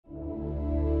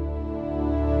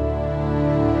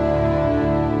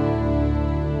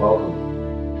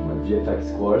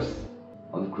VFX course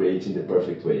on creating the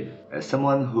perfect wave. As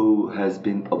someone who has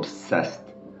been obsessed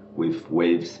with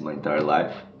waves my entire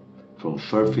life, from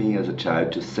surfing as a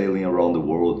child to sailing around the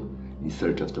world in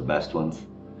search of the best ones,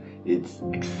 it's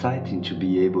exciting to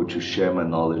be able to share my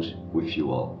knowledge with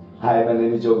you all. Hi, my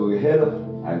name is Diogo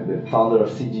Guerrero. I'm the founder of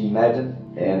CG Imagine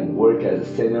and work as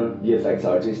a senior VFX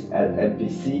artist at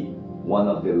MPC, one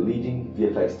of the leading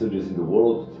VFX studios in the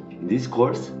world. In this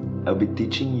course, I'll be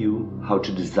teaching you how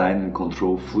to design and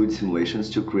control fluid simulations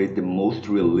to create the most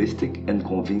realistic and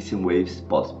convincing waves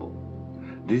possible.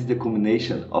 This is the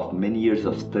culmination of many years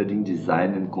of studying,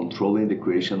 design and controlling the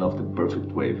creation of the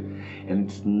perfect wave. And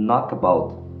it's not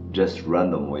about just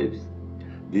random waves.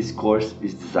 This course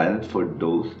is designed for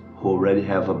those who already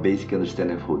have a basic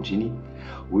understanding of Houdini.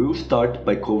 We will start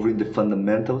by covering the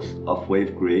fundamentals of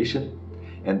wave creation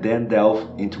and then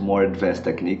delve into more advanced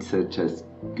techniques such as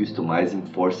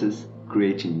customizing forces,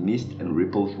 creating mist and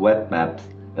ripples, wet maps,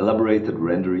 elaborated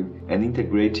rendering, and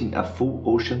integrating a full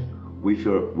ocean with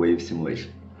your wave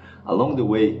simulation. Along the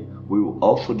way, we will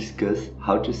also discuss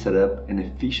how to set up an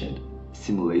efficient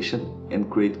simulation and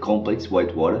create complex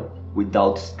whitewater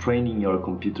without straining your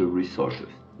computer resources,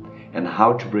 and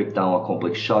how to break down a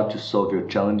complex shot to solve your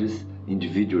challenges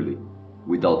individually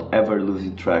without ever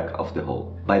losing track of the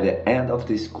whole. By the end of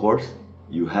this course,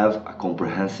 you have a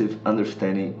comprehensive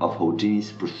understanding of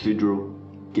Houdini's procedural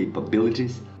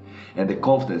capabilities and the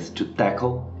confidence to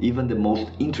tackle even the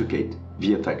most intricate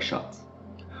VFX shots.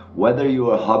 Whether you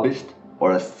are a hobbyist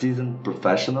or a seasoned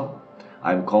professional,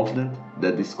 I'm confident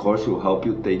that this course will help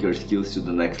you take your skills to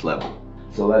the next level.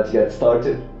 So let's get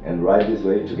started and ride this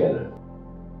wave together.